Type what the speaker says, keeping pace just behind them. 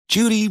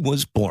Judy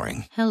was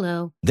boring.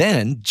 Hello.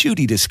 Then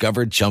Judy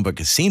discovered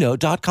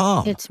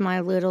ChumbaCasino.com. It's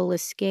my little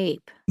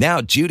escape. Now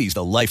Judy's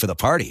the life of the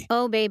party.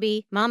 Oh,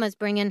 baby, mama's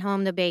bringing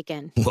home the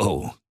bacon.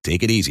 Whoa,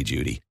 take it easy,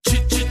 Judy.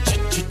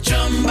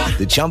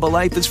 The Chumba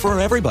life is for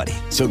everybody.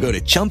 So go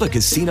to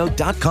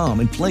ChumbaCasino.com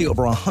and play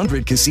over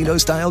 100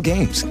 casino-style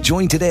games.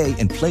 Join today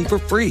and play for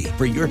free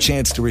for your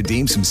chance to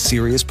redeem some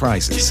serious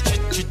prizes.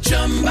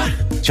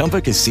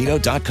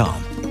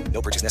 ChumbaCasino.com.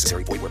 No purchase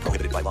necessary. Void where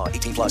prohibited by law.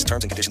 18 plus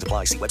terms and conditions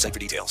apply. See website for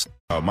details.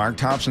 Mark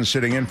Thompson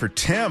sitting in for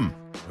Tim,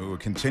 who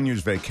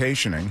continues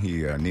vacationing.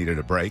 He needed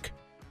a break.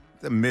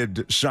 The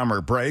midsummer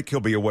break. He'll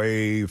be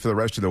away for the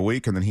rest of the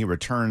week, and then he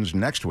returns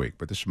next week.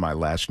 But this is my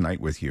last night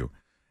with you.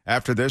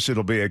 After this,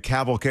 it'll be a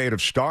cavalcade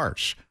of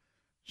stars.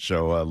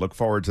 So look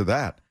forward to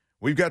that.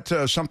 We've got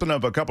something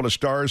of a couple of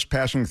stars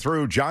passing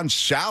through. John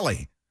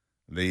Sally,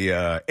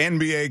 the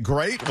NBA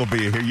great, will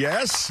be here.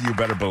 Yes, you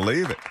better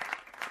believe it.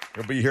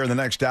 He'll be here in the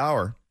next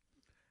hour.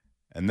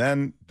 And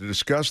then to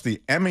discuss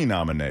the Emmy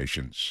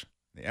nominations.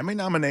 The Emmy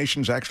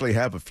nominations actually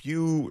have a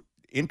few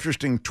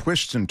interesting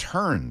twists and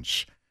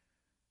turns.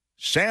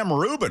 Sam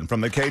Rubin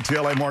from the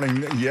KTLA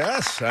Morning.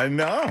 Yes, I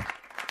know.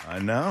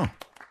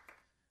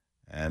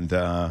 And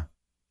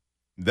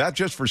that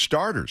just for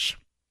starters.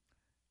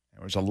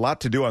 There was a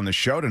lot to do on the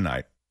show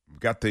tonight.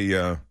 We've got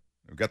the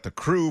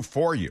crew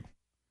for you.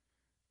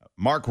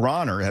 Mark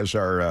Ronner has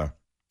our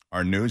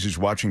news. He's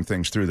watching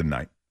things through the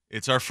night.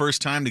 It's our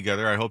first time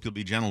together. I hope you'll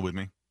be gentle with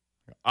me.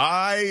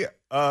 I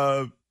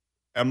am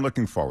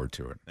looking forward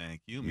to it.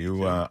 Thank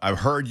you. I've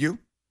heard you.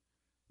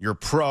 You're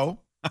pro.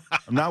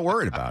 I'm not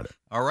worried about it.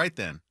 All right,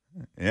 then.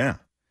 Yeah.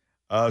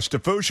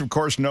 Stafouche, of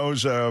course,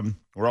 knows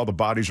where all the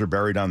bodies are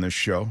buried on this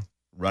show,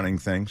 running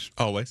things.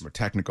 Always. From a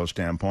technical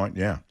standpoint,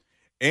 yeah.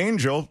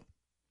 Angel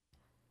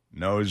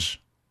knows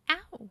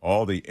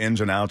all the ins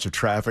and outs of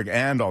traffic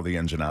and all the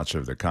ins and outs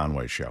of the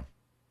Conway show.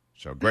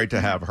 So great to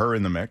have her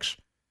in the mix.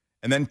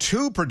 And then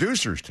two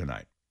producers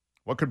tonight.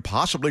 What could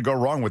possibly go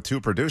wrong with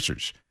two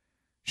producers?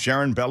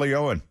 Sharon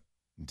Bellio and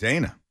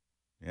Dana.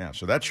 Yeah,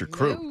 so that's your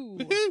crew.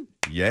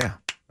 Yeah.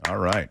 All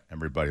right,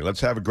 everybody. Let's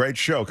have a great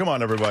show. Come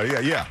on, everybody.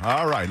 Yeah.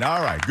 All right.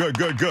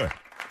 Good.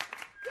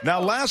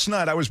 Now, last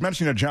night I was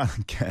mentioning to John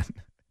and Ken,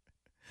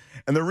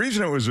 and the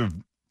reason it was of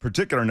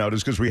particular note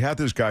is because we had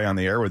this guy on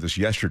the air with us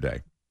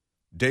yesterday.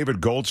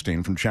 David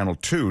Goldstein from Channel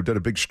 2 did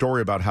a big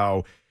story about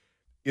how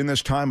in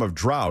this time of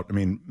drought,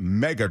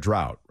 mega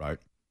drought, right?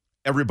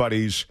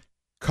 Everybody's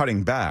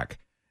cutting back,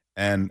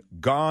 and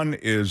gone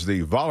is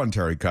the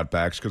voluntary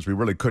cutbacks because we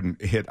really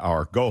couldn't hit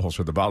our goals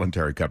with the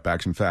voluntary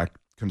cutbacks. In fact,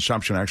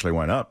 consumption actually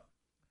went up.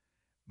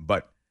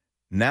 But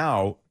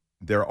now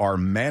there are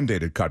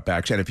mandated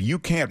cutbacks, and if you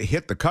can't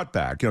hit the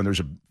cutback, there's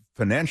a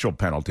financial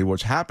penalty.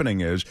 What's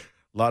happening is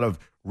a lot of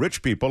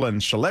rich people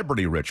and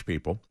celebrity rich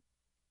people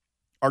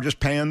are just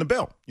paying the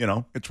bill.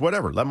 It's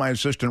whatever. Let my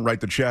assistant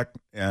write the check,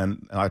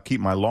 and I'll keep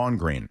my lawn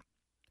green.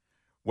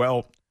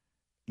 Well,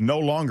 no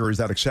longer is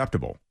that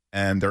acceptable.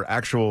 And there are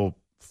actual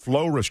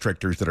flow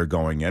restrictors that are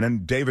going in.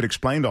 And David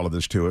explained all of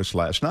this to us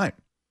last night.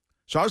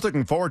 So I was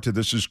looking forward to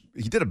this.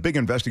 He did a big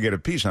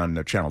investigative piece on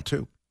Channel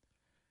 2.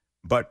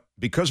 But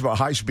because of a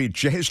high-speed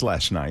chase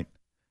last night,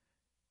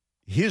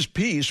 his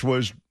piece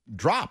was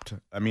dropped.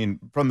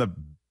 From the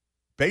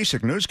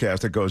basic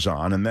newscast that goes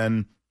on, and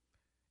then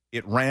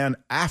it ran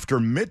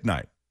after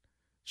midnight.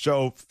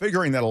 So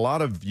figuring that a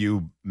lot of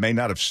you may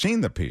not have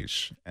seen the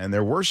piece, and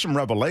there were some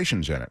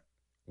revelations in it,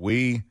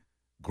 we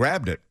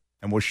grabbed it,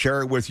 and we'll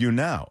share it with you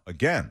now.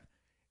 Again,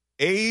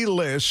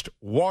 A-list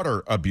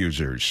water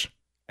abusers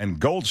and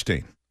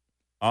Goldstein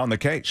on the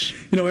case.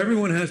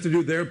 Everyone has to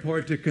do their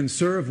part to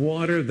conserve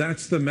water.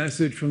 That's the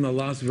message from the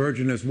Las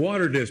Virgenes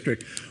Water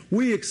District.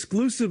 We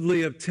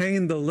exclusively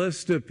obtained the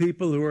list of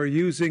people who are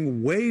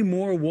using way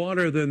more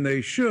water than they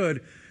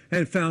should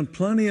and found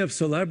plenty of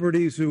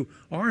celebrities who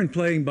aren't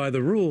playing by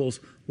the rules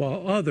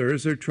while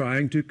others are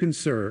trying to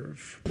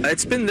conserve.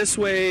 It's been this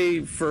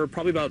way for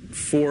probably about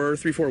 4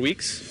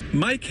 weeks.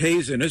 Mike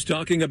Hazen is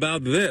talking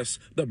about this,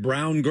 the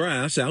brown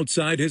grass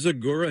outside his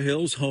Agoura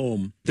Hills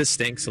home. This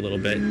stinks a little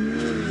bit.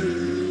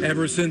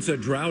 Ever since a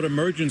drought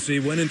emergency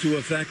went into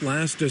effect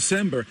last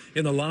December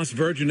in the Las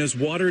Virgenes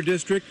Water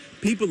District,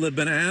 people have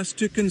been asked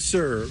to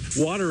conserve.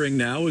 Watering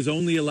now is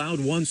only allowed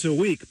once a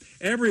week.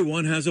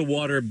 Everyone has a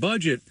water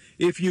budget.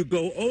 If you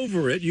go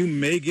over it, you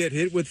may get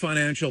hit with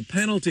financial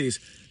penalties.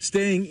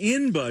 Staying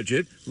in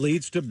budget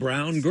leads to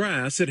brown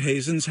grass at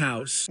Hazen's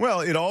house.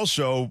 Well, it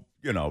also,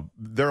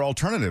 there are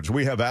alternatives.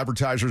 We have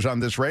advertisers on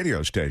this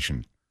radio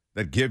station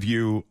that give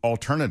you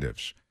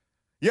alternatives.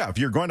 Yeah, if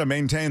you're going to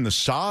maintain the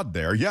sod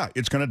there,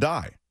 it's going to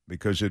die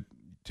because it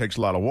takes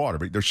a lot of water.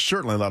 But there's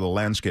certainly a lot of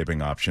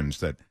landscaping options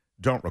that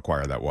don't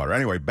require that water.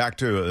 Anyway, back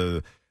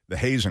to the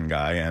Hazen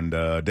guy and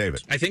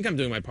David. I think I'm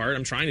doing my part.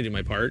 I'm trying to do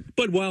my part.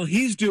 But while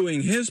he's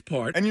doing his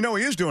part... And he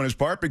is doing his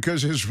part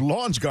because his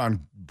lawn's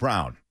gone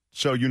brown.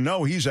 So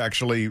he's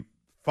actually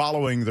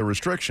following the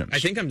restrictions. I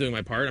think I'm doing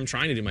my part. I'm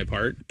trying to do my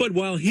part. But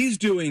while he's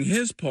doing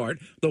his part,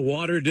 the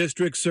Water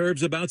District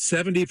serves about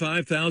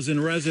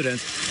 75,000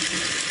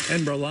 residents.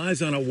 and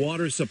relies on a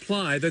water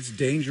supply that's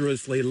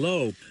dangerously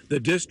low. The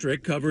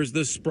district covers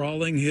the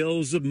sprawling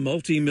hills of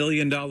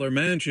multi-million-dollar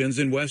mansions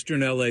in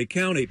western L.A.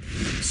 County.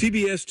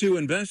 CBS 2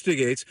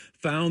 Investigates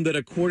found that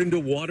according to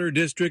Water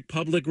District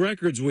public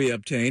records we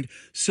obtained,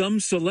 some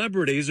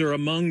celebrities are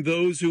among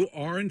those who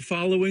aren't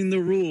following the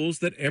rules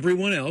that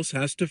everyone else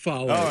has to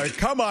follow. All right,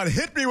 come on,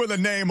 hit me with a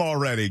name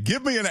already.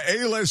 Give me an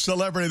A-list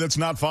celebrity that's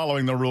not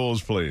following the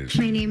rules, please.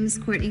 My name's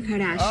Kourtney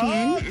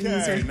Kardashian, and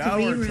these are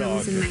 3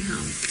 rooms in my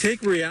home.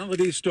 Take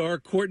reality star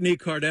Kourtney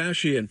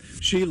Kardashian.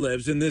 She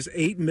lives in this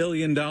 $8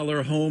 million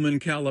home in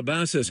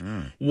Calabasas.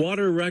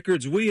 Water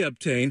records we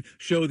obtain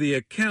show the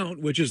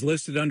account, which is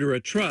listed under a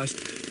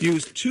trust,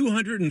 used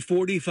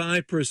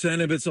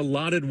 245% of its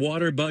allotted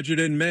water budget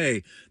in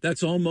May.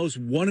 That's almost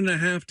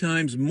 1.5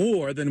 times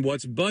more than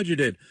what's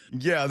budgeted.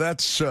 Yeah,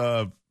 that's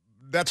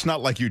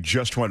not like you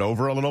just went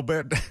over a little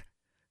bit.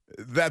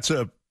 That's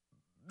a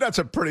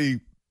pretty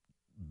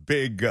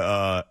big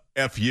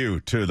FU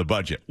to the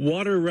budget.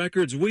 Water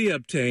records we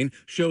obtain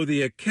show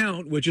the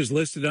account, which is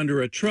listed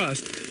under a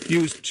trust,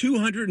 used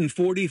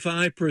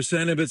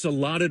 245% of its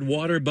allotted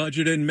water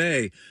budget in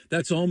May.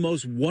 That's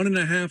almost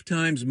 1.5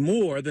 times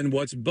more than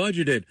what's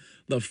budgeted.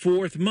 The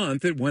 4th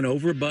month it went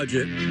over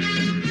budget.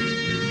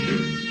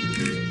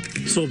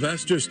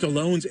 Sylvester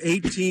Stallone's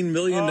 $18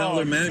 million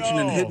mansion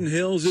in Hidden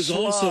Hills is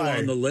also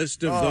on the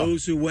list of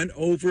those who went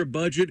over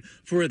budget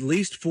for at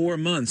least 4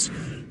 months.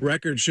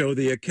 Records show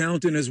the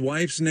account in his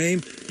wife's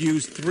name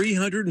used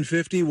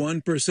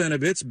 351%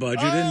 of its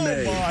budget in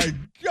May. Oh, my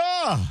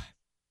God.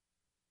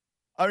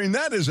 I mean,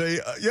 that is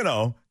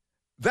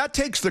that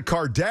takes the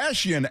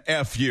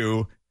Kardashian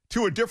FU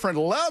to a different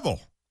level.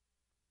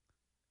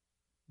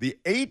 The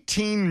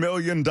 $18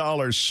 million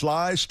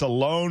Sly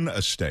Stallone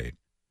estate.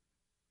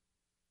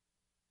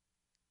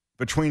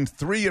 Between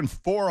 300% and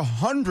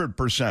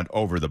 400%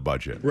 over the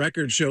budget.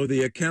 Records show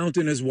the account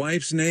in his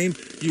wife's name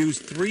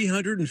used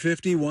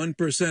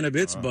 351% of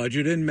its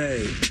budget in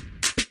May.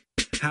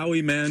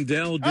 Howie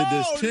Mandel did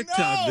this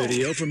TikTok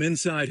video from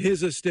inside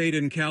his estate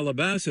in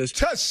Calabasas.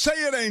 Just say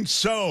it ain't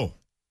so.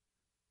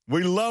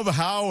 We love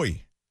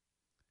Howie.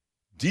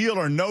 Deal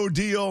or no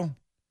deal.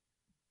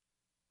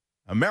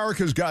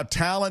 America's Got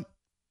Talent.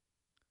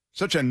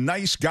 Such a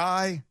nice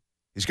guy.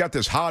 He's got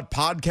this hot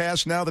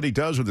podcast now that he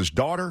does with his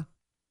daughter.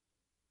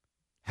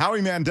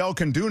 Howie Mandel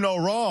can do no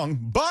wrong,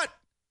 but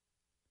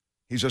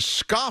he's a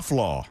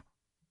scofflaw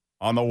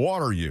on the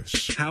water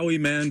use. Howie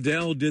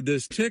Mandel did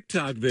this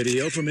TikTok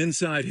video from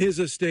inside his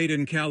estate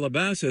in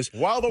Calabasas.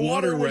 While the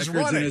water was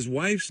records running. in his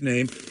wife's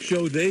name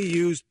show they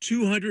used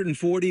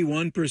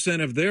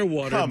 241% of their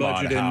water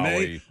budget in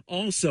May,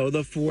 also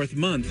the 4th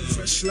month.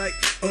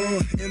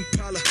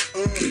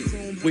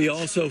 We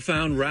also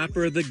found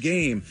rapper The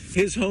Game.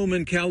 His home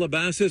in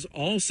Calabasas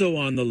also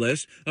on the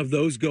list of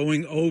those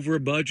going over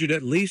budget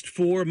at least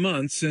 4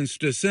 months since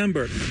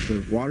December.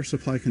 The water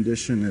supply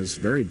condition is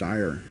very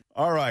dire.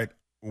 All right.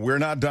 We're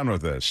not done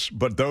with this,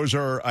 but those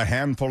are a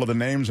handful of the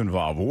names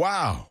involved.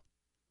 Wow.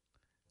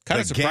 Kind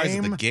of surprised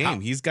at The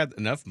Game. He's got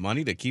enough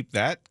money to keep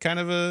that kind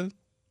of a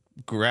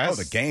grass. Oh,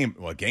 The Game.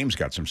 Well, Game's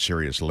got some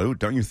serious loot,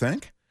 don't you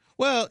think?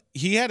 Well,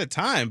 he had a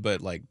time,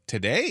 but like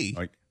today,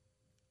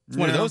 it's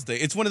one of those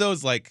things. It's one of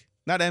those like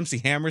not MC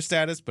Hammer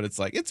status, but it's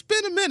like it's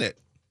been a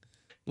minute.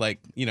 Like,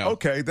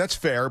 Okay, that's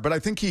fair, but I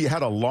think he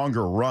had a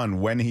longer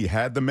run when he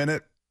had the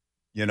minute,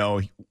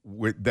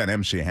 than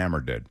MC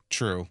Hammer did.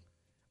 True.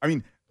 I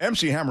mean,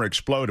 MC Hammer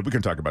exploded. We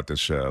can talk about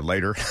this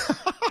later.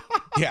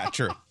 Yeah,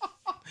 true.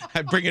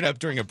 I bring it up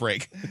during a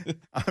break.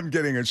 I'm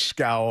getting a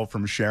scowl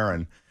from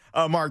Sharon.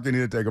 Mark, you need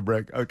to take a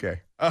break.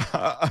 Okay.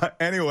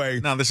 Anyway.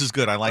 No, this is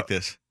good. I like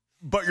this.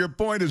 But your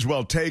point is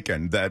well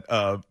taken that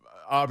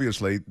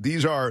obviously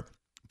these are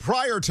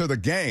prior to the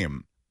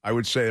game. I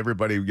would say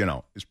everybody,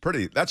 is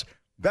pretty.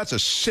 That's a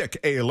sick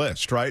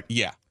A-list, right?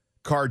 Yeah.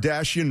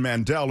 Kardashian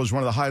Mandel is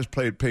one of the highest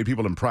paid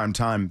people in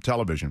primetime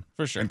television.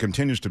 For sure. And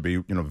continues to be,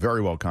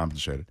 very well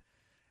compensated.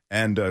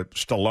 And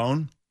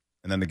Stallone,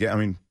 and then the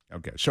game.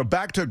 Okay. So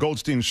back to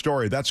Goldstein's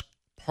story. That's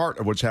part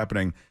of what's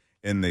happening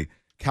in the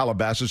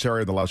Calabasas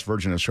area, the Las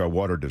Virgenes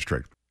Water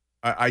District.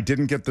 I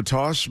didn't get the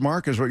toss,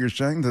 Mark, is what you're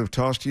saying? The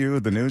toss to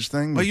you, the news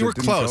thing? Well, you were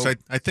close. I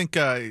think,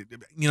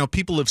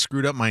 people have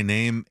screwed up my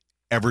name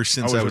ever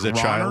since I was a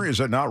child.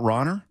 Is it not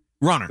Ronner?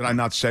 Ronner. Did I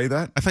not say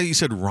that? I thought you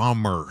said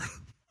Romer.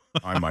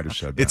 I might have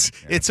said that.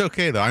 It's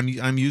okay though.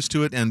 I'm used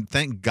to it, and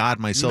thank God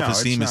my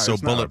self-esteem is so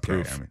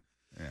bulletproof.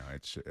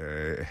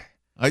 Okay.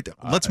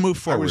 Let's move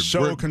forward. I was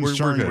so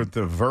concerned we're with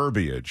the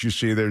verbiage. You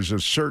see, there's a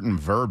certain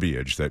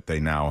verbiage that they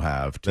now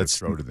have to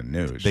throw to the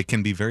news. They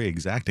can be very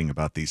exacting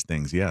about these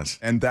things. Yes,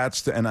 and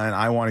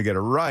I want to get it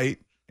right.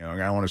 I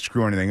don't want to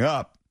screw anything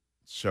up.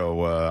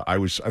 So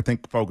I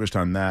think focused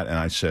on that, and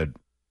I said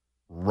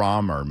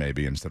Romer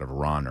maybe instead of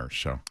Ronner.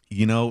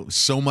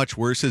 So much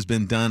worse has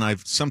been done.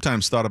 I've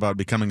sometimes thought about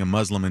becoming a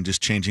Muslim and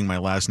just changing my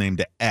last name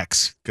to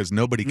X because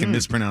nobody can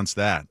mispronounce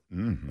that.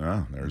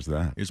 No, there's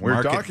that.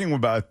 We're talking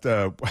about,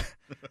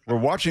 we're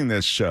watching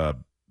this. There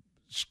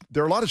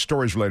are a lot of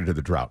stories related to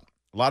the drought,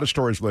 a lot of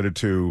stories related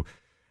to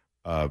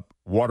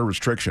water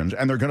restrictions,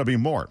 and there are going to be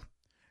more.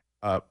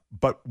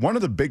 But one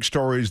of the big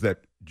stories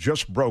that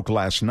just broke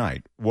last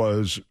night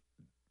was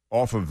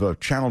off of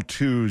Channel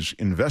 2's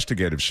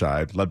investigative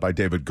side, led by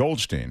David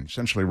Goldstein,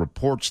 essentially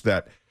reports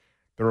that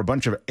there are a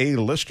bunch of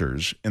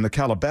A-listers in the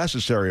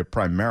Calabasas area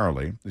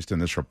primarily, at least in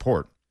this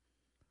report,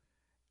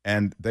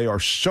 and they are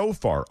so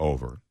far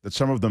over that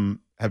some of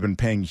them have been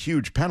paying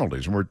huge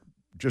penalties. And we're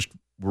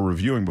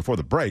reviewing before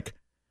the break,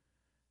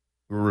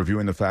 we're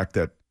reviewing the fact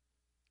that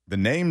the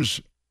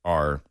names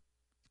are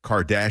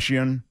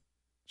Kardashian,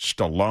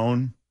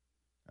 Stallone,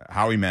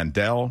 Howie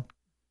Mandel.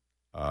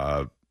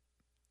 What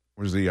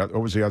was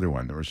the other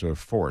one? There was a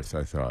fourth,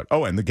 I thought.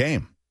 Oh, and The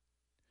Game.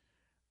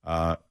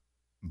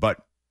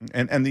 But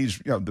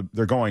these,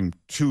 they're going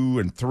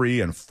 200 and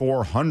 300 and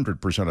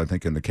 400%, I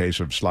think, in the case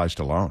of Sly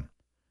Stallone.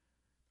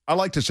 I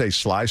like to say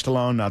Sly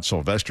Stallone, not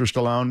Sylvester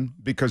Stallone,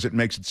 because it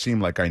makes it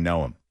seem like I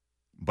know him,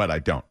 but I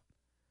don't.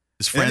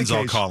 His friends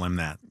all call him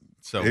that.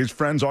 So his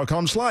friends all call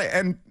him Sly,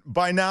 and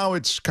by now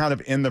it's kind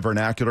of in the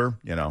vernacular,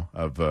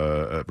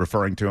 of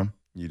referring to him.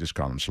 You just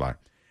call him Sly.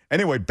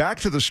 Anyway, back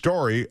to the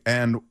story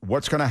and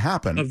what's going to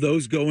happen. Of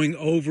those going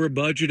over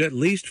budget at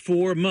least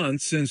 4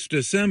 months since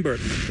December.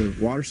 The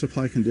water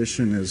supply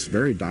condition is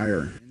very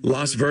dire.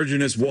 Las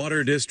Virgenes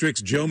Water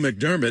District's Joe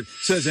McDermott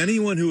says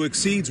anyone who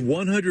exceeds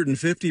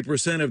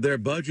 150% of their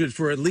budget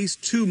for at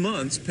least 2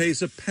 months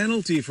pays a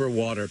penalty for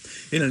water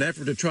in an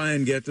effort to try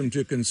and get them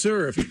to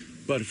conserve.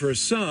 But for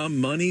some,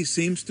 money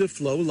seems to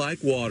flow like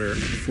water.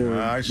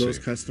 For those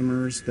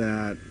customers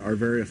that are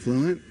very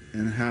affluent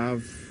and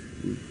have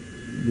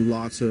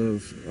lots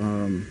of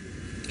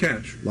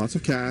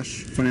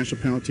cash, financial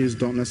penalties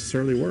don't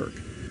necessarily work.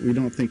 We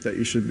don't think that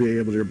you should be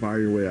able to buy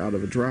your way out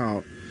of a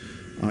drought.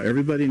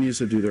 Everybody needs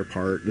to do their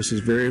part. This is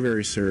very,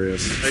 very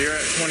serious. You're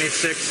at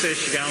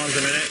 26-ish gallons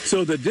a minute.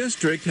 So the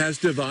district has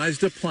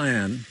devised a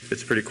plan.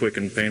 It's pretty quick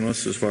and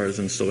painless as far as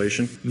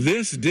installation.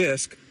 This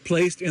disc,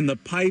 placed in the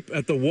pipe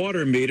at the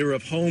water meter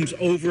of homes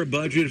over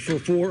budget for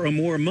 4 or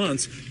more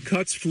months,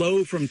 cuts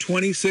flow from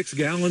 26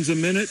 gallons a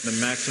minute. The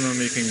maximum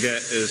you can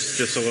get is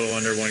just a little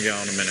under 1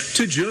 gallon a minute.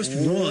 To just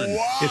one.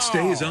 Wow. It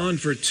stays on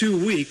for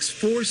 2 weeks,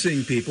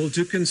 forcing people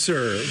to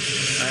conserve.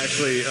 I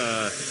actually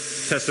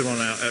tested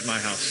one out at my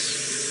house.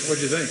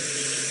 What'd you think?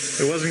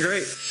 It wasn't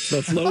great.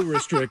 The flow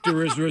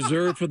restrictor is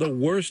reserved for the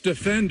worst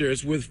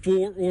offenders with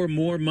 4 or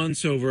more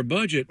months over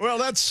budget. Well,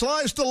 that's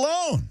Sly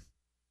Stallone.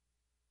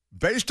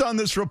 Based on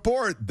this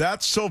report,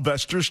 that's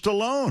Sylvester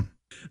Stallone.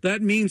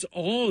 That means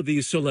all of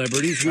these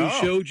celebrities we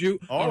showed you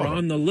are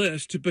on the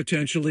list to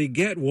potentially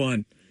get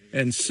one,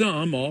 and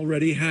some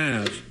already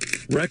have.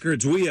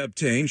 Records we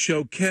obtained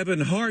show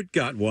Kevin Hart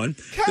got one.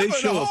 They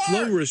show a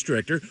flow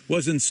restrictor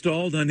was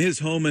installed on his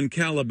home in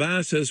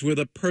Calabasas with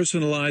a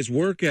personalized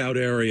workout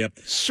area.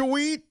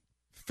 Sweet,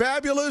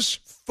 fabulous,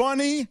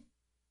 funny,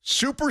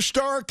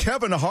 superstar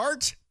Kevin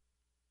Hart?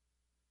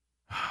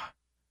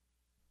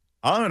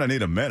 I'm going to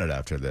need a minute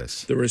after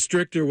this. The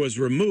restrictor was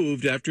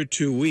removed after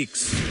 2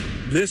 weeks.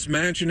 This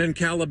mansion in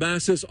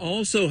Calabasas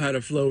also had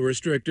a flow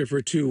restrictor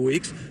for 2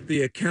 weeks.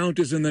 The account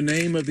is in the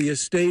name of the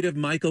estate of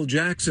Michael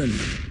Jackson.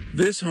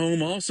 This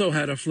home also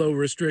had a flow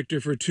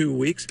restrictor for 2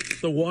 weeks.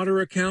 The water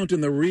account in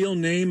the real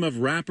name of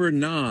rapper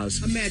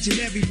Nas. Imagine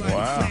everybody.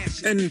 Wow.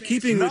 And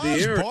keeping with the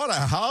air. Nas bought a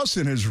house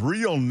in his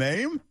real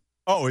name?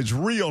 Oh, his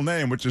real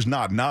name, which is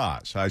not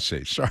Nas. I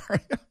see. Sorry.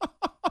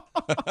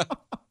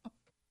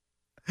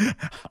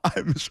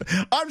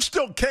 I'm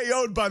still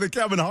KO'd by the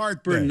Kevin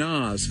Hart thing.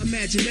 Nas.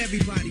 Imagine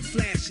everybody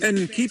flashing.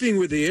 And keeping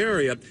with the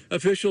area,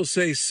 officials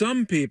say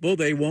some people,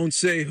 they won't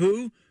say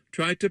who,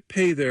 tried to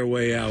pay their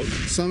way out.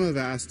 Some have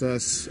asked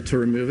us to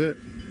remove it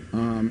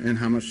and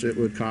how much it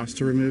would cost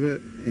to remove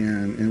it,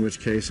 and in which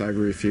case I've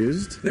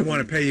refused. They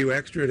want to pay you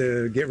extra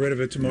to get rid of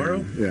it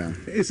tomorrow? Yeah.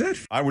 Is that?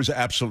 I was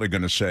absolutely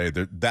going to say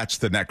that that's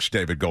the next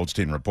David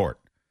Goldstein report.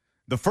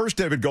 The first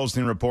David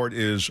Goldstein report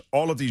is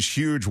all of these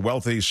huge,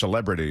 wealthy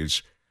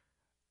celebrities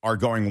are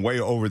going way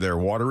over their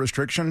water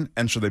restriction,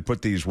 and so they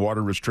put these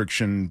water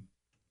restriction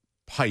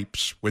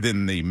pipes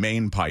within the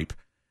main pipe,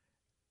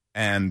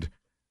 and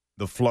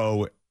the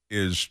flow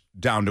is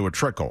down to a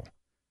trickle.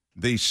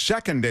 The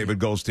second David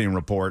Goldstein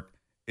report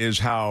is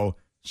how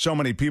so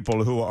many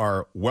people who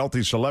are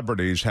wealthy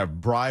celebrities have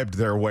bribed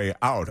their way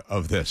out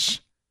of this,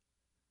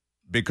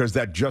 because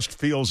that just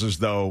feels as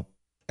though...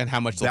 And how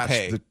much they'll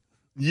pay.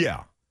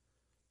 Yeah.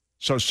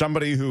 So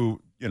somebody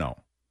who,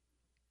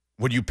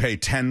 would you pay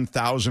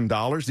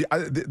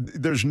 $10,000?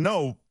 There's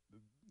no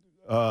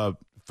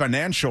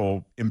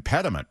financial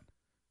impediment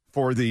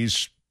for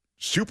these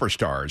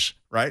superstars,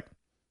 right?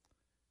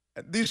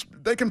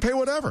 They can pay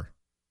whatever.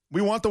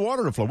 We want the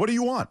water to flow. What do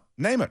you want?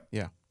 Name it.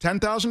 Yeah.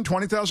 10,000,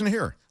 20,000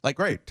 here.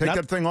 Great. Take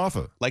that thing off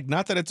of it.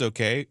 Not that it's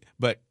okay,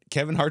 but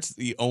Kevin Hart's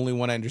the only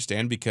one I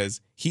understand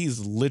because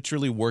he's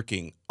literally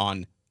working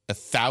on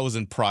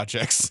 1,000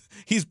 projects.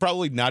 He's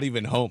probably not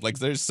even home.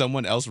 There's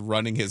someone else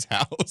running his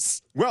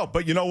house. Well,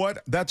 but you know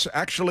what? That's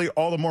actually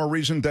all the more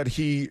reason that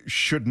he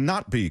should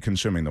not be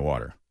consuming the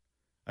water.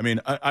 I mean,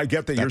 I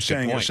get that you're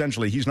saying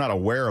essentially he's not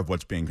aware of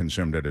what's being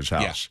consumed at his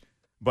house. Yeah.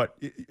 But,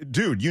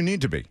 dude, you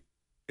need to be.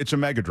 It's a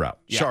mega drought.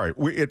 Yeah. Sorry.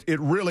 It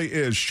really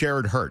is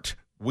shared hurt.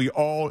 We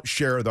all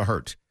share the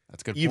hurt.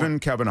 That's a good Even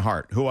point. Kevin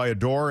Hart, who I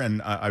adore,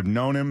 and I've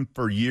known him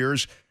for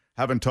years.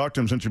 Haven't talked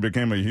to him since he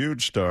became a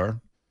huge star.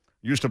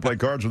 Used to play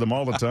cards with him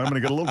all the time, and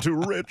he got a little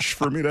too rich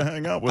for me to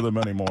hang out with him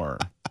anymore.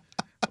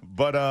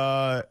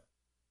 But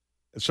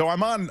so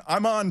I'm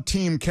on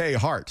Team K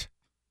Hart.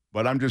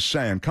 But I'm just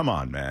saying, come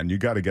on, man. You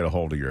got to get a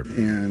hold of your...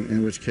 And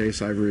in which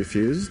case I've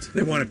refused.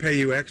 They want to pay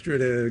you extra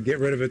to get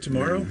rid of it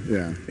tomorrow?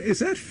 Yeah. Is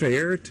that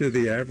fair to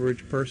the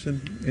average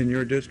person in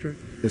your district?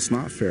 It's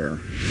not fair.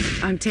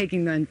 I'm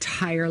taking the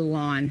entire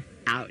lawn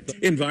out.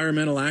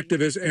 Environmental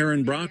activist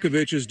Erin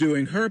Brockovich is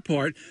doing her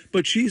part,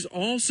 but she's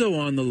also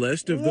on the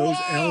list of those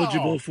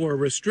eligible for a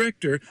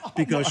restrictor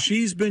because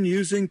she's been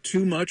using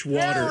too much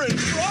water.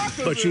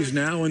 But she's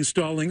now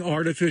installing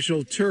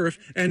artificial turf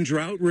and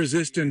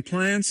drought-resistant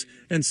plants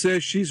and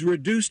says she's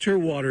reduced her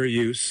water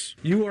use.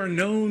 You are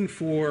known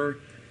for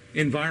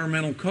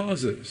environmental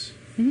causes.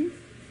 I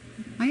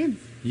am.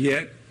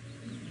 Yet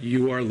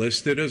you are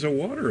listed as a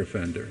water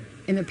offender.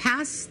 In the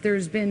past,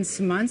 there's been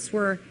some months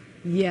where,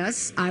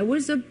 yes, I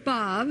was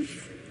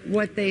above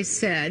what they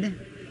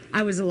said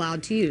I was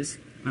allowed to use.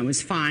 I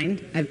was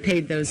fined. I've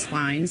paid those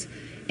fines.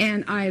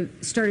 And I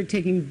started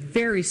taking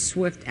very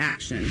swift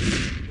action.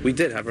 We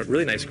did have a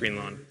really nice green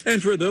lawn.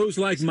 And for those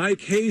like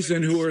Mike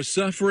Hazen who are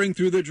suffering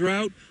through the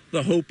drought,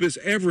 the hope is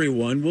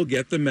everyone will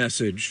get the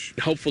message.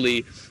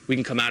 Hopefully, we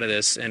can come out of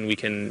this and we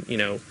can,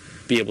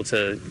 be able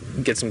to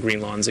get some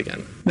green lawns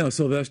again. Now,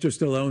 Sylvester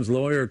Stallone's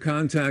lawyer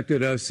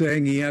contacted us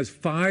saying he has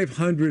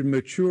 500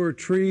 mature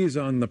trees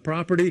on the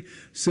property,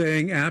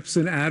 saying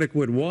absent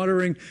adequate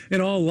watering, in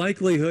all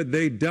likelihood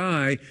they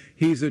die.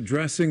 He's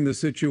addressing the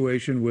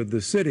situation with the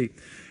city.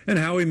 And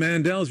Howie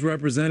Mandel's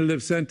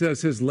representative sent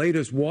us his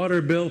latest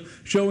water bill,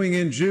 showing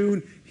in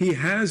June he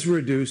has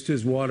reduced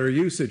his water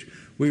usage.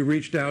 We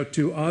reached out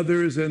to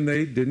others, and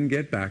they didn't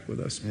get back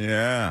with us.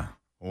 Yeah.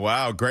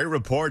 Wow. Great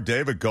report,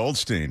 David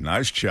Goldstein.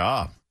 Nice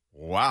job.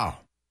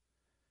 Wow.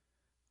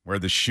 Where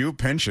the shoe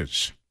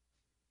pinches.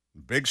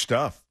 Big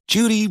stuff.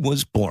 Judy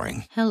was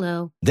boring.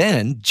 Hello.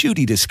 Then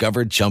Judy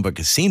discovered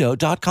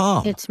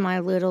ChumbaCasino.com. It's my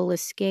little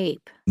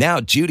escape. Now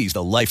Judy's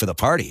the life of the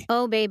party.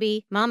 Oh,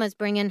 baby, mama's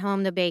bringing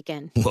home the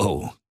bacon.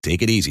 Whoa,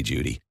 take it easy,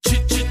 Judy.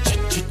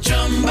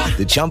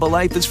 The Chumba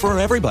life is for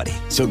everybody.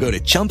 So go to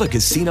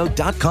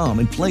ChumbaCasino.com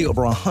and play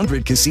over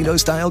 100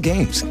 casino-style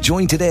games.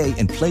 Join today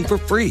and play for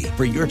free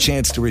for your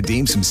chance to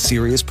redeem some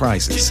serious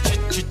prizes.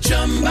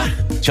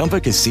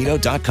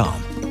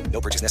 ChumbaCasino.com. No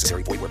purchase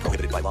necessary. Void where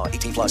prohibited by law.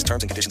 18 plus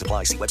terms and conditions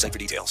apply. See website for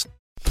details.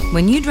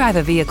 When you drive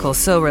a vehicle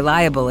so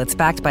reliable it's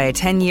backed by a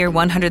 10-year,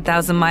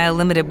 100,000-mile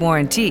limited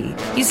warranty,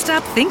 you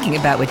stop thinking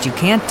about what you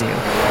can't do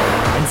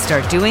and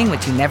start doing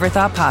what you never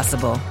thought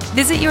possible.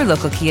 Visit your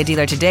local Kia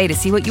dealer today to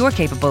see what you're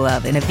capable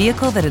of in a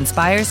vehicle that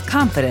inspires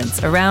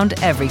confidence around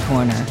every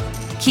corner.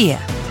 Kia,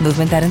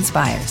 movement that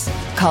inspires.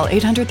 Call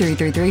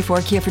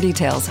 800-333-4KIA for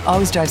details.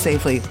 Always drive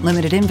safely.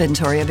 Limited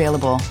inventory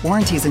available.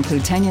 Warranties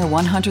include 10-year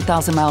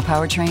 100,000-mile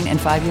powertrain and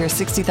 5-year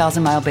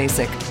 60,000-mile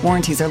basic.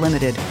 Warranties are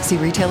limited. See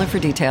retailer for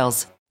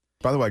details.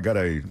 By the way, I got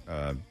a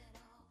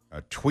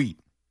tweet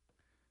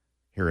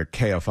here at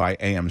KFI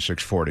AM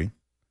 640.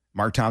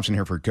 Mark Thompson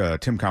here for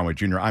Tim Conway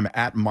Jr. I'm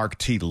at Mark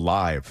T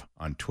Live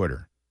on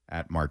Twitter,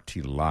 at Mark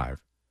T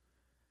Live.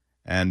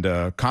 And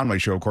Conway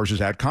Show, of course,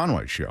 is at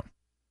Conway Show.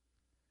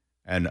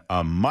 And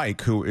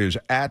Mike, who is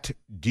at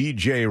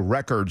DJ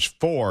Records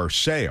for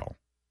sale,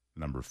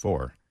 number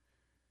 4,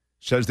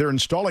 says they're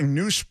installing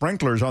new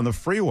sprinklers on the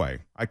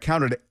freeway. I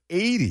counted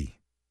 80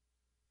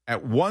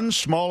 at one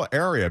small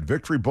area at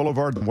Victory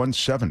Boulevard and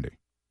 170. It's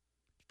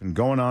been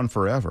going on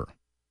forever.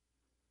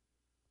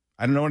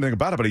 I don't know anything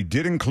about it, but he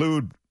did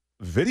include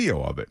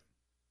video of it.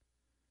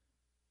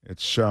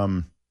 It's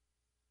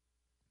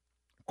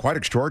quite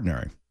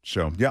extraordinary.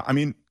 So, yeah, I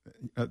mean,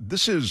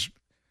 this is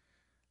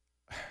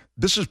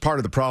part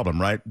of the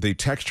problem, right? The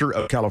texture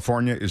of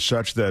California is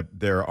such that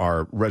there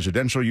are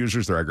residential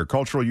users, there are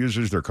agricultural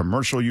users, there are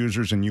commercial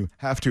users, and you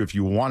have to, if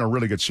you want to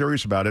really get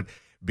serious about it,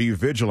 be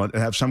vigilant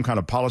and have some kind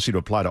of policy to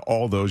apply to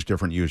all those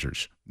different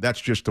users. That's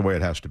just the way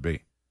it has to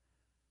be.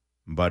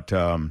 But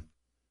then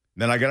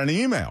I got an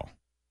email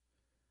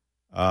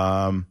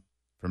from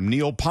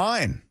Neil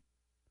Pine.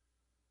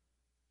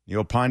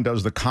 Neil Pine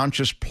does The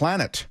Conscious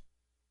Planet.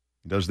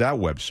 He does that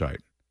website.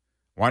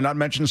 Why not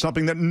mention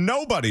something that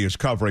nobody is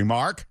covering,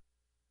 Mark?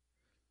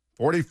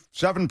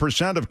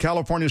 47% of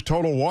California's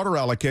total water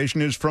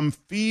allocation is from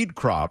feed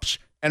crops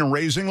and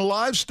raising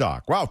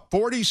livestock. Wow,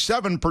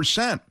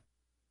 47%.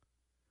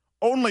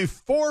 Only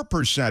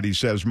 4%, he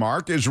says,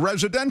 Mark, is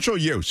residential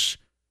use.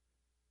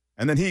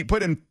 And then he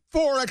put in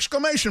 4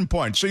 exclamation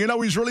points, so you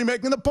know he's really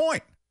making the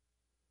point.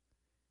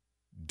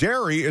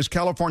 Dairy is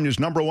California's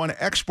 #1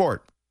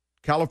 export.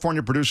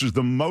 California produces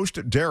the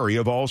most dairy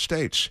of all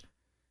states.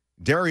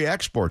 Dairy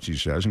exports, he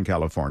says, in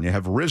California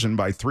have risen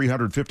by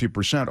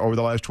 350% over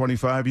the last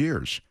 25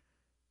 years.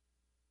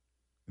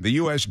 The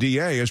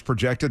USDA has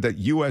projected that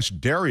U.S.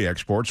 dairy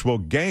exports will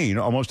gain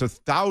almost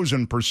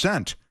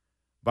 1,000%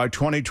 by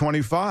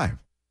 2025.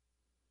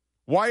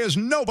 Why is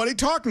nobody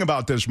talking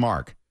about this,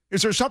 Mark?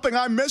 Is there something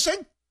I'm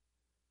missing?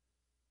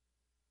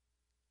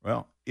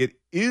 Well, it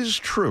is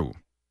true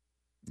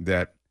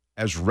that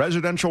as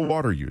residential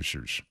water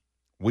users,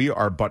 we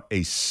are but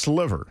a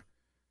sliver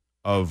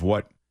of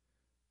what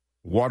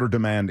water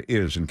demand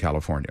is in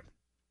California.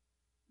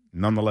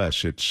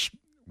 Nonetheless,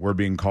 we're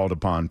being called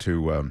upon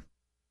to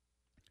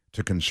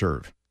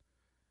conserve.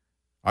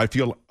 I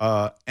feel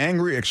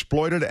angry,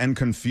 exploited, and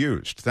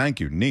confused. Thank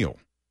you, Neil.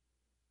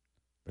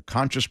 The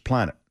Conscious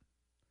Planet.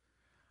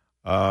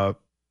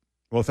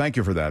 Well, thank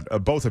you for that.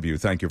 Both of you,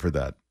 thank you for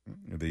that.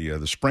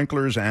 The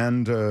sprinklers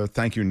and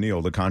thank you,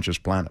 Neil, the Conscious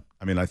Planet.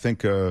 I mean, I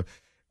think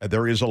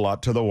there is a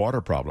lot to the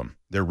water problem.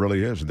 There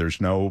really is. There's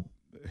no,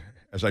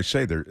 as I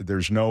say,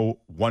 there's no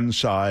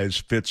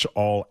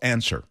one-size-fits-all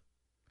answer.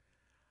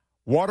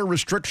 Water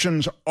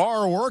restrictions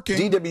are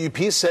working.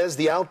 DWP says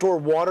the outdoor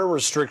water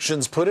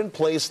restrictions put in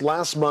place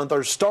last month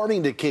are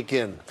starting to kick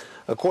in.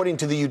 According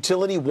to the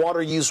utility,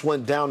 water use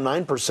went down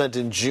 9%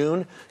 in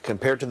June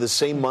compared to the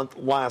same month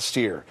last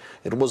year.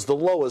 It was the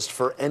lowest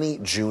for any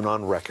June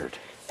on record.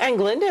 And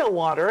Glendale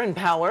Water and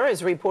Power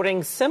is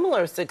reporting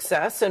similar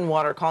success in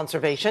water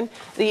conservation.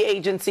 The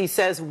agency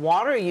says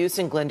water use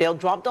in Glendale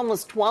dropped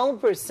almost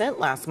 12%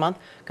 last month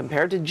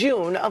compared to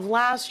June of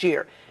last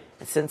year.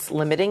 Since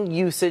limiting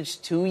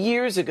usage 2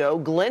 years ago,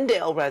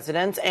 Glendale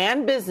residents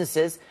and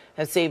businesses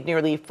have saved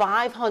nearly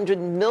 500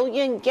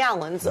 million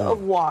gallons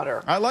of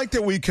water. I like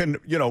that we can,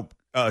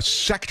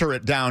 sector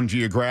it down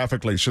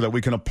geographically so that we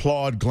can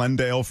applaud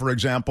Glendale, for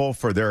example,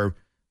 for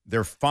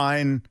their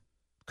fine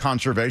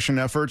conservation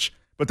efforts,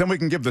 but then we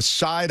can give the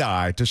side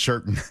eye to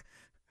certain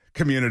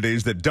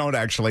communities that don't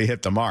actually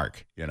hit the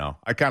mark.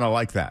 I kind of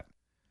like that.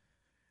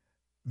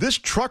 This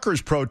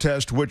truckers'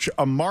 protest, which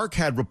Mark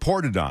had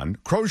reported on,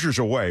 Crozier's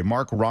away.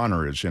 Mark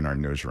Ronner is in our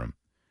newsroom.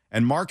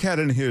 And Mark had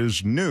in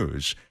his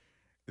news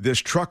this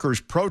truckers'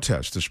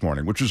 protest this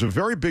morning, which is a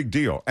very big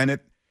deal. And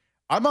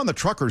I'm on the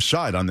truckers'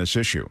 side on this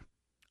issue.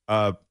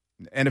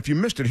 And if you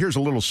missed it, here's a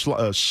little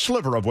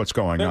sliver of what's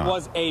going on. It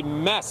was a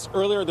mess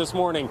earlier this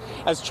morning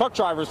as truck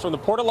drivers from the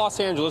Port of Los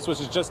Angeles, which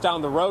is just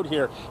down the road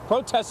here,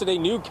 protested a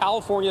new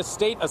California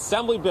State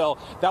Assembly bill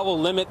that will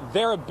limit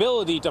their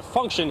ability to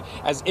function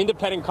as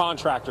independent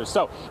contractors.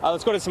 So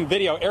let's go to some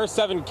video. Air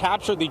 7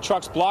 captured the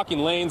trucks blocking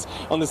lanes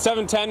on the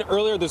 710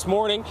 earlier this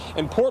morning,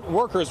 and port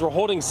workers were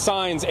holding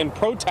signs and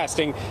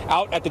protesting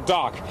out at the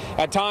dock.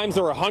 At times,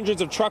 there were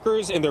hundreds of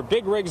truckers in their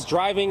big rigs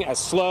driving as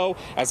slow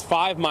as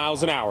 5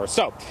 miles an hour.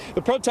 So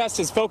the protest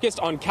is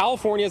focused on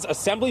California's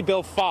Assembly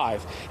Bill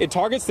 5. It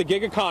targets the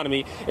gig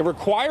economy. It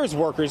requires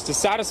workers to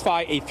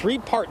satisfy a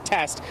 3-part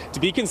test to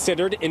be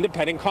considered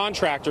independent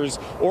contractors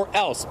or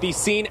else be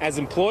seen as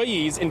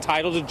employees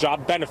entitled to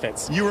job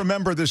benefits. You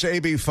remember this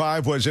AB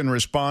 5 was in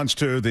response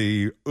to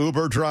the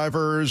Uber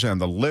drivers and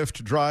the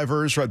Lyft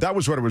drivers, right? That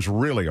was what it was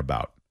really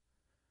about.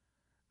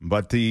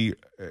 But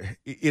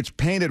it's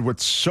painted with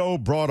so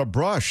broad a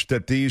brush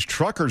that these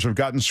truckers have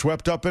gotten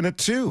swept up in it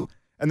too.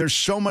 And there's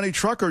so many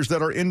truckers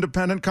that are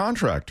independent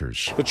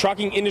contractors. The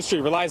trucking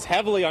industry relies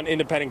heavily on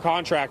independent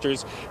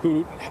contractors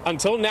who,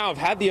 until now, have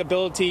had the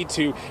ability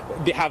to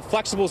have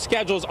flexible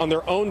schedules on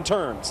their own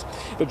terms.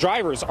 The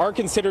drivers are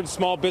considered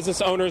small business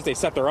owners. They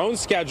set their own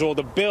schedule.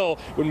 The bill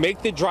would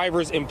make the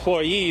drivers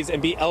employees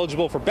and be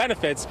eligible for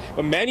benefits,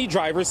 but many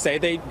drivers say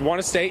they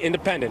want to stay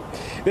independent.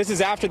 This is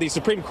after the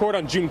Supreme Court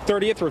on June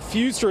 30th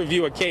refused to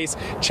review a case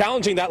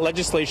challenging that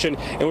legislation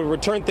and would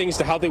return things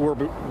to how they were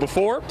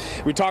before.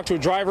 We talked to a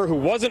driver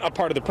who wasn't a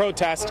part of the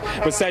protest,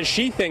 but says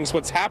she thinks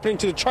what's happening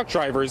to the truck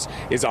drivers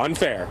is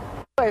unfair.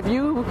 If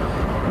you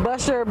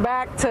bust your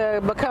back to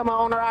become an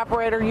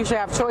owner-operator, you should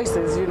have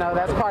choices.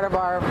 That's part of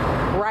our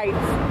right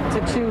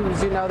to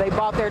choose. They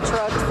bought their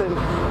trucks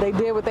and they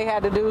did what they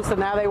had to do, so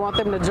now they want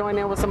them to join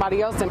in with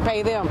somebody else and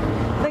pay them.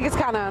 I think it's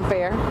kind of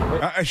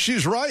unfair.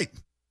 She's right.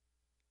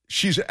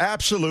 She's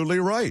absolutely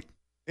right.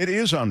 It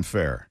is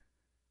unfair.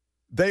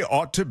 They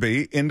ought to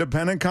be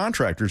independent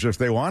contractors if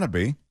they want to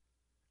be,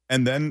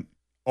 and then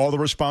all the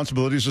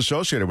responsibilities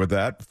associated with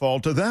that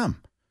fall to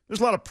them. There's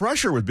a lot of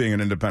pressure with being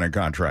an independent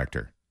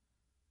contractor.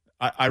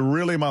 I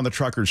really am on the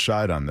truckers'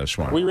 side on this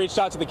one. We reached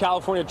out to the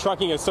California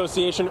Trucking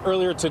Association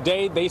earlier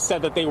today. They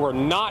said that they were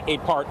not a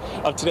part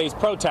of today's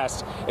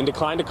protest and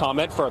declined to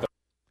comment further.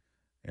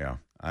 Yeah,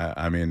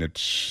 I mean,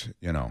 it's,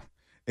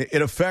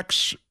 it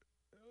affects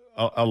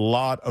a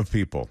lot of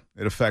people.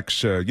 It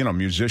affects,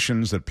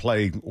 musicians that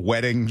play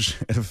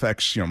weddings. It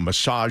affects,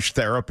 massage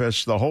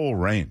therapists, the whole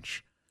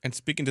range. And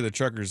speaking to the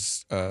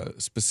truckers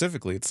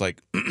specifically, it's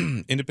like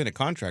independent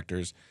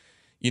contractors,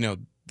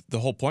 the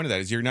whole point of that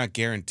is you're not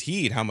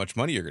guaranteed how much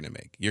money you're going to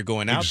make. You're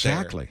going out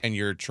there and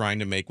you're trying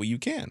to make what you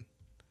can.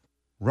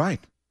 Right.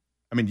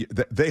 I mean,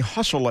 they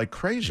hustle like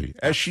crazy,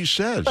 as she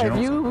says. If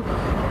you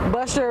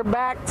bust your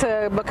back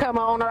to become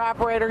an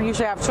owner-operator, you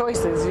should have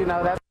choices.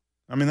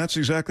 That's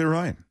exactly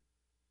right.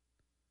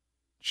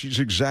 She's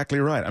exactly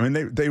right. I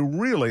mean, they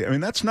really,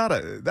 that's not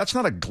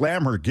a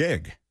glamour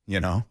gig,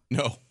 No.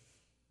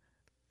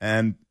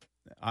 And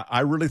I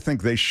really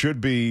think they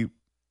should be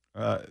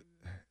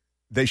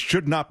they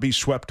should not be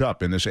swept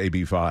up in this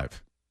AB5.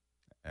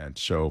 And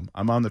so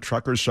I'm on the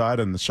truckers' side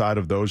and the side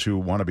of those who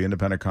want to be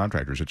independent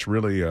contractors. It's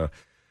really,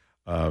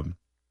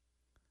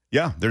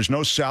 there's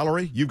no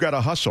salary. You've got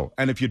to hustle.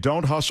 And if you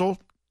don't hustle,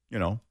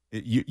 you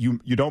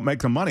don't make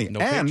the money. No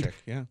and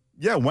paycheck,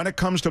 yeah. When it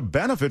comes to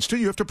benefits, too,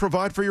 you have to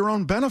provide for your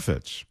own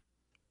benefits.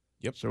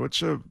 Yep. So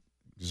it's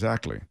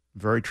exactly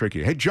very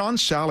tricky. Hey, John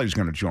Sally's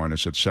going to join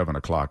us at 7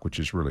 o'clock, which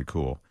is really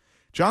cool.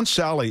 John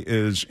Sally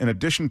is, in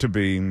addition to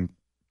being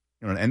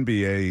an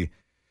NBA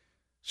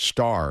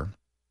star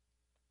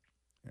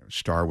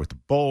with the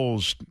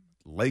Bulls,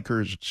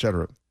 Lakers,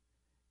 etc.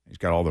 He's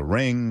got all the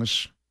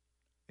rings.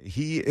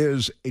 He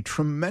is a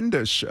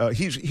tremendous,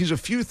 he's a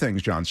few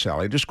things, John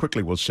Sally. Just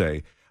quickly will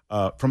say,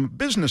 from a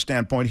business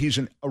standpoint, he's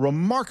a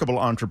remarkable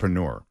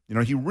entrepreneur.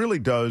 He really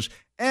does,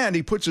 and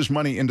he puts his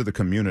money into the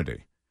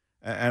community.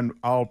 And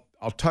I'll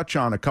touch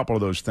on a couple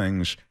of those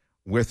things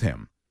with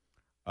him.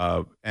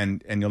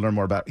 And you'll learn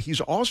more about it.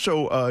 He's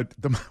also one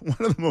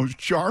of the most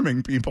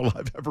charming people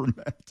I've ever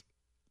met.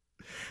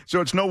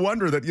 So it's no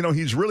wonder that,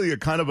 he's really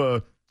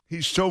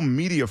he's so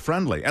media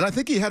friendly. And I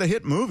think he had a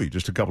hit movie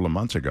just a couple of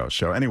months ago.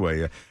 So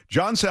anyway,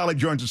 John Sally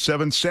joins at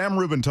 7. Sam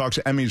Rubin talks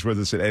Emmys with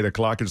us at 8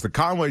 o'clock. It's the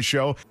Conway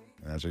Show.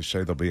 And as I say,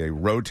 there'll be a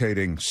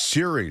rotating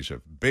series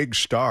of big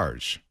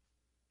stars,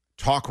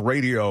 talk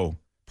radio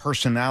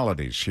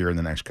personalities here in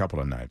the next couple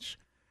of nights.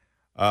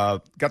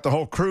 Got the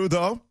whole crew,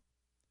 though.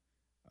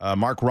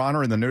 Mark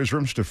Ronner in the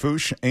newsroom,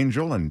 Stafouche,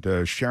 Angel,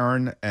 and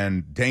Sharon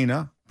and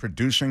Dana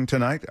producing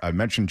tonight. I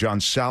mentioned John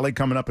Sally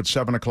coming up at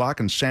 7 o'clock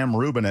and Sam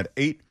Rubin at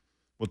 8.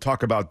 We'll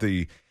talk about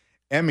the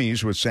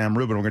Emmys with Sam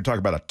Rubin. We're going to talk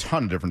about a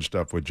ton of different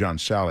stuff with John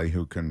Sally,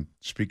 who can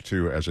speak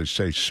to, as I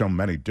say, so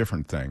many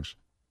different things.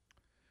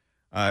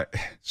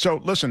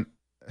 So, listen,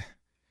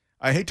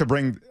 I hate to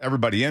bring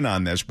everybody in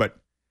on this, but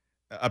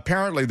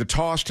apparently the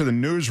toss to the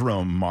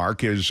newsroom,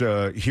 Mark, is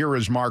here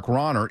is Mark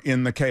Ronner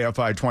in the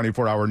KFI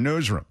 24-hour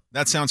newsroom.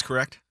 That sounds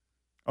correct.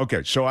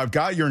 Okay, so I've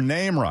got your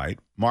name right,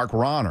 Mark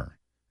Ronner.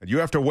 And you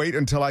have to wait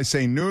until I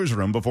say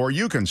newsroom before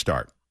you can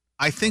start.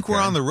 I think we're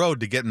on the road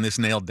to getting this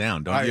nailed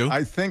down, don't you?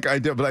 I think I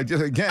did, but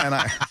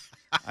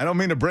I don't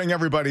mean to bring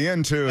everybody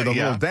into the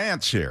little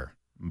dance here.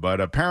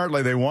 But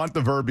apparently they want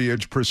the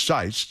verbiage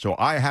precise, so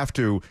I have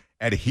to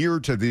adhere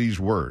to these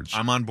words.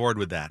 I'm on board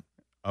with that.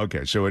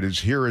 Okay, so it is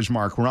here is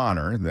Mark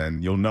Ronner.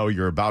 Then you'll know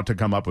you're about to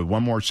come up with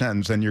one more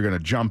sentence, then you're going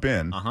to jump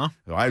in. Uh-huh.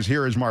 So I was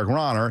here is Mark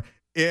Ronner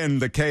in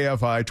the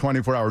KFI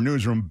 24-hour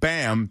newsroom.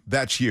 Bam,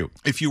 that's you.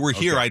 If you were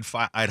here, I'd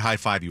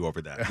high-five you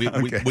over that.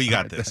 We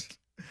got this.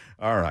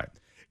 All right.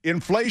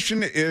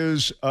 Inflation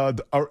is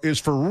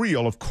for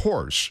real, of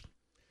course.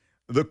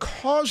 The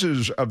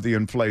causes of the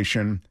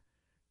inflation,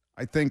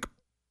 I think,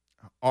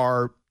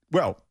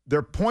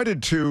 they're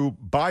pointed to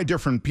by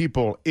different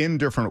people in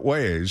different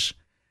ways.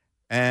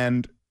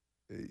 And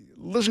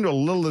listen to a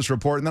little of this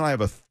report, and then I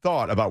have a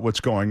thought about what's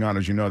going on.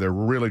 As you know, they're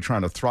really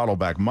trying to throttle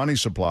back money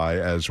supply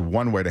as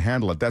one way to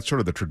handle it. That's sort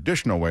of the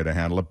traditional way to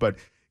handle it, but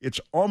it's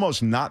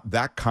almost not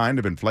that kind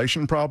of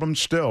inflation problem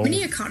still.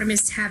 Many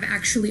economists have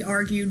actually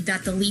argued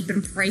that the leap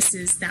in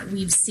prices that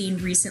we've seen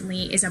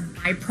recently is a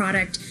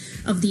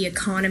byproduct of the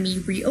economy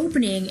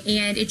reopening,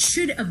 and it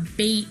should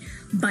abate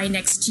by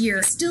next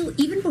year. Still,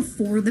 even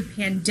before the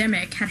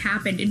pandemic had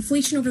happened,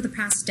 inflation over the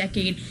past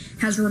decade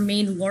has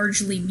remained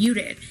largely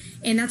muted.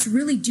 And that's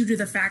really due to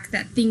the fact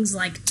that things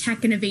like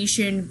tech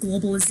innovation,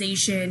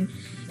 globalization,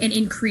 and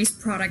increased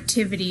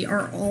productivity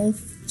are all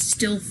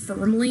still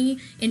firmly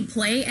in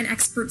play. And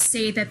experts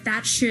say that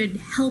that should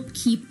help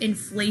keep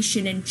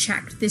inflation in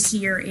check this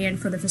year and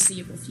for the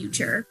foreseeable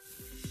future.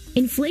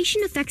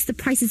 Inflation affects the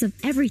prices of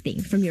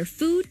everything from your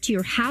food to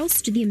your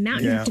house to the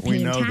amount you have to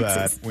pay in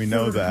taxes. We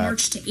know that. From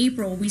March to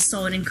April, we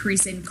saw an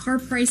increase in car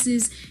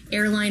prices,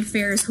 airline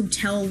fares,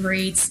 hotel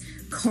rates,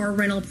 car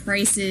rental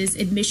prices,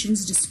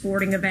 admissions to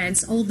sporting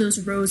events. All of those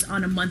rose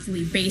on a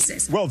monthly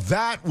basis. Well,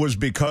 that was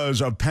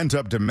because of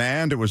pent-up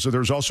demand. There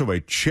was also a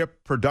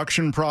chip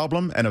production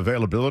problem and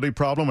availability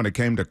problem when it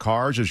came to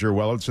cars, as you're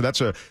well. So that's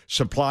a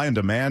supply and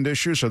demand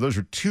issue. So those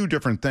are two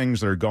different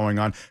things that are going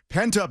on.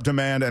 Pent-up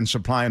demand and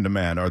supply and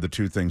demand are the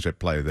two things at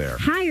play there.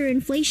 Higher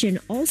inflation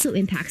also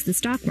impacts the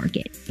stock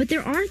market, but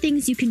there are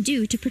things you can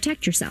do to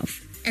protect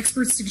yourself.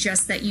 Experts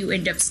suggest that you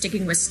end up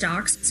sticking with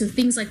stocks, so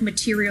things like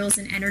materials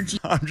and energy.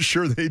 I'm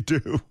sure they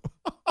do.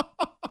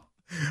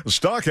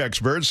 Stock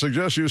experts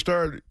suggest you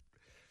start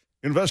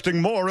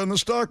investing more in the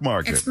stock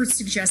market. Experts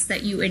suggest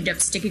that you end up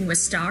sticking with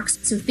stocks,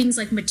 so things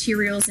like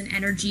materials and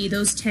energy,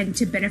 those tend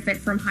to benefit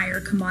from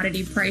higher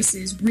commodity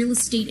prices. Real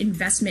estate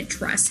investment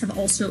trusts have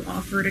also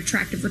offered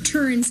attractive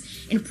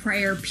returns in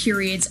prior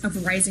periods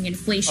of rising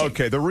inflation.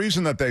 Okay, the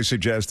reason that they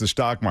suggest the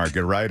stock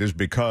market, right, is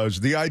because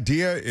the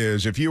idea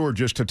is if you were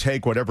just to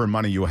take whatever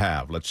money you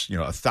have,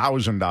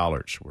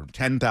 $1,000 or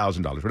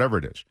 $10,000, whatever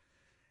it is,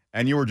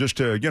 and you were just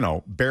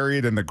to, bury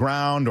it in the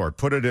ground or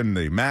put it in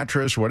the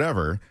mattress,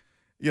 whatever,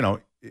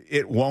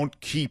 it won't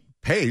keep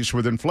pace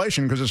with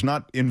inflation because it's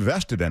not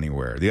invested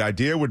anywhere. The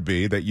idea would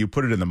be that you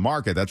put it in the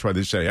market. That's why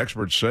they say,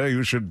 experts say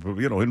you should,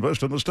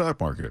 invest in the stock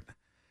market.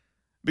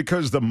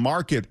 because the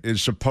market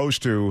is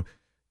supposed to,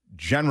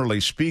 generally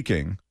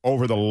speaking,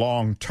 over the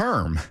long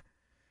term,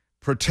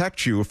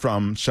 protect you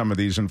from some of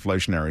these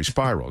inflationary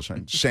spirals.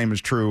 And same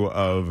is true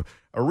of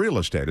a real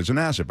estate as an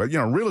asset. But,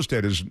 real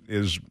estate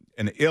is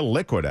an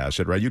illiquid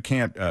asset, right? You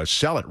can't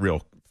sell it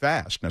real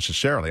fast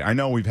necessarily. I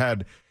know we've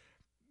had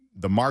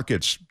the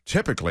markets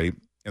typically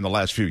in the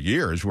last few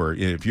years where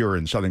if you're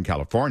in Southern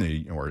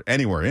California or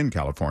anywhere in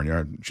California,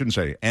 I shouldn't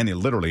say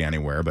literally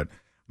anywhere, but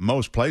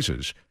most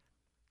places,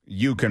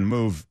 you can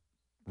move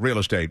real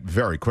estate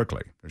very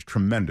quickly. There's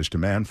tremendous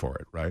demand for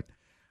it, right?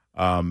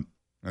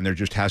 And there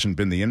just hasn't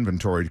been the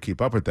inventory to keep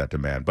up with that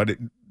demand. But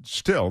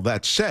still,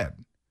 that said,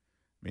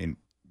 I mean,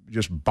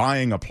 just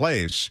buying a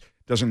place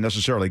doesn't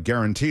necessarily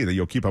guarantee that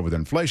you'll keep up with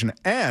inflation.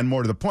 And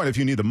more to the point, if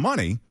you need the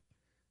money,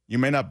 you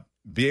may not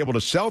be able to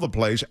sell the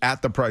place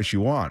at the price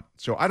you want.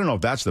 So I don't know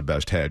if that's the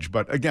best hedge.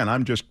 But again,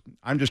 I'm just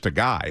a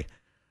guy.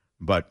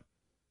 But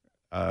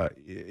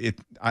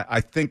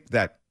I think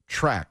that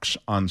tracks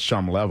on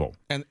some level.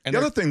 And the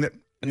other thing that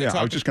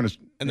I was just going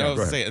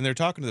to say, and they're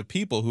talking to the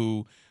people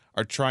who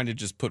are trying to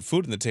just put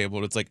food on the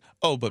table. It's like,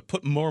 oh, but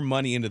put more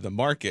money into the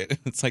market.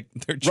 It's like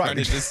they're trying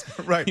to just,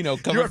 right.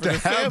 Come you have to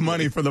have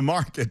money for the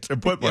market to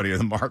put money in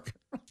the market.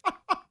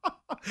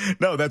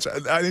 No,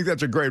 I think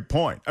that's a great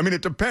point. I mean,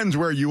 it depends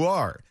where you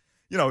are.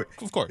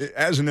 Of course.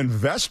 As an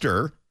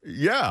investor,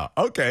 yeah,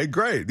 okay,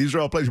 great. These are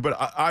all places. But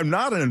I'm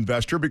not an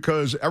investor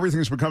because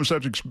everything's become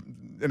such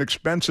an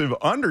expensive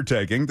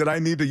undertaking that I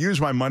need to use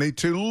my money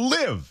to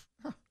live.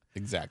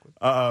 Exactly.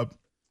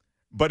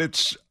 But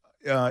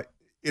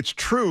it's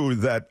true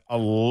that a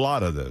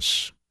lot of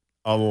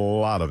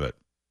it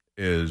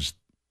is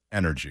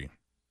energy.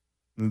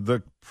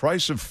 The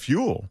price of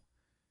fuel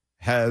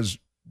has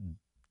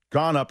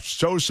gone up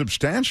so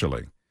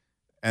substantially,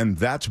 and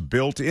that's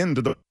built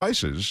into the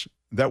prices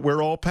that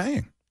we're all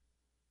paying.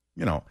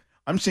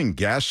 I'm seeing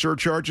gas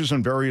surcharges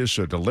on various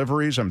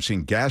deliveries. I'm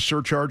seeing gas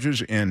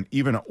surcharges in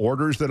even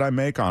orders that I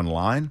make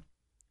online.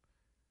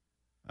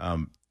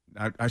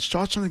 I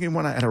saw something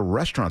at a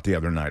restaurant the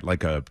other night,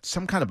 like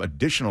some kind of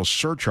additional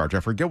surcharge. I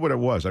forget what it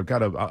was.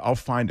 I'll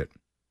find it.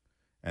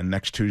 And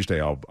next Tuesday,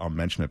 I'll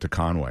mention it to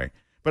Conway.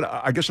 But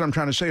I guess what I'm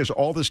trying to say is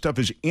all this stuff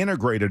is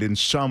integrated in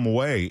some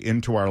way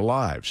into our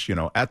lives,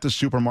 at the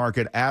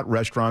supermarket, at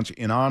restaurants,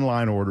 in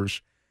online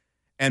orders.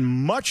 And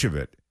much of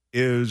it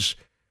is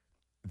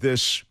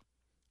this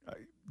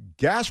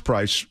gas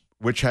price,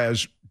 which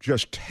has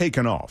just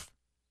taken off.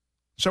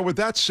 So with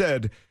that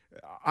said,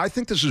 I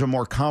think this is a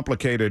more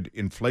complicated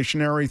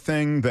inflationary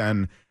thing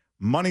than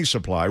money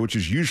supply, which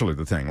is usually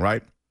the thing,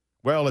 right?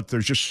 Well, if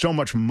there's just so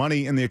much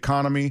money in the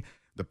economy,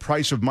 the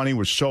price of money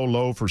was so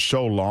low for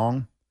so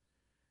long.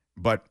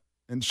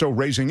 And so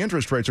raising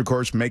interest rates, of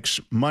course, makes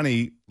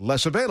money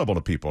less available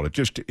to people.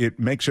 It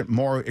makes it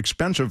more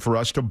expensive for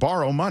us to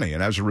borrow money.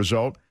 And as a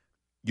result,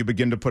 you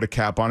begin to put a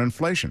cap on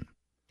inflation.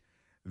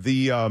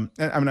 When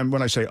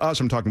I say us,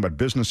 I'm talking about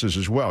businesses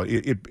as well.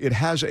 It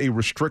has a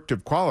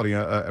restrictive quality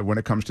when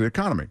it comes to the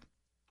economy.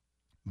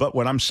 But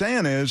what I'm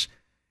saying is,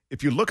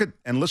 if you look at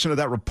and listen to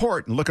that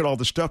report and look at all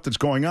the stuff that's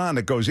going on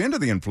that goes into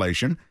the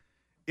inflation,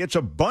 it's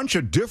a bunch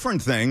of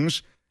different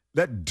things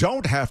that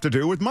don't have to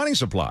do with money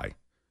supply.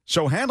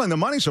 So handling the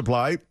money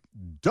supply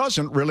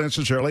doesn't really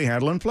necessarily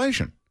handle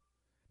inflation.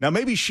 Now,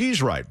 maybe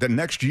she's right that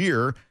next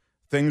year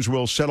things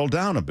will settle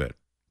down a bit.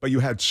 But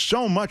you had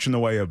so much in the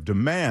way of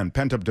demand,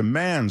 pent-up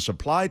demand,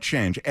 supply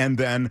chain, and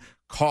then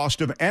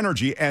cost of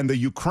energy and the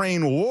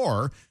Ukraine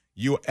war.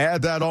 You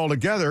add that all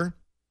together,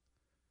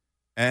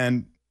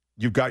 and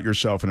you've got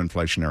yourself an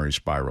inflationary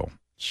spiral.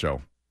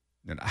 So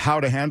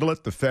how to handle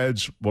it, the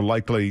feds will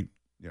likely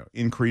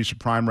increase the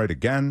prime rate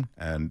again.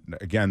 And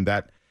again,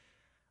 that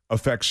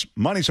affects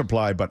money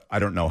supply, but I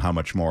don't know how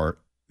much more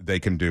they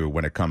can do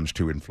when it comes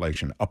to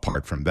inflation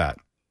apart from that.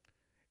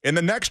 In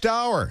the next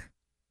hour,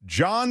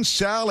 John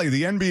Sally,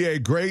 the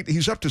NBA great.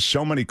 He's up to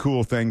so many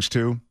cool things,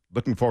 too.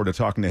 Looking forward to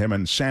talking to him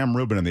and Sam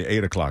Rubin in the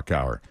 8 o'clock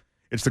hour.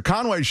 It's the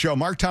Conway Show.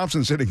 Mark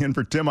Thompson sitting in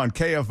for Tim on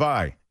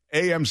KFI.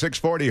 AM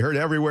 640, heard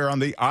everywhere on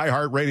the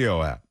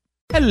iHeartRadio app.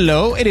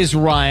 Hello, it is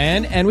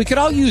Ryan, and we could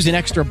all use an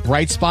extra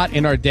bright spot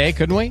in our day,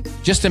 couldn't we?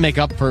 Just to make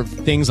up for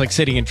things like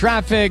sitting in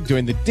traffic,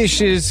 doing the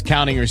dishes,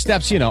 counting your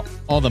steps,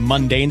 all the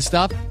mundane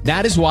stuff.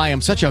 That is why I'm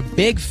such a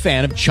big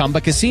fan of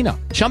Chumba Casino.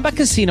 Chumba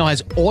Casino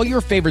has all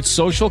your favorite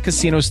social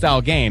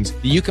casino-style games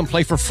that you can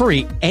play for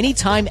free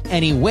anytime,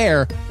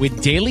 anywhere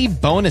with daily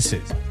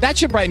bonuses. That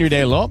should brighten your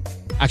day a little.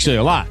 Actually,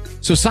 a lot.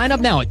 So sign up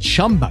now at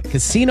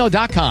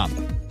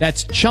ChumbaCasino.com.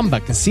 That's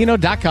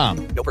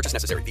ChumbaCasino.com. No purchase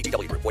necessary.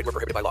 VGW Group. Void where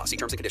prohibited by law. See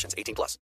terms and conditions. 18+.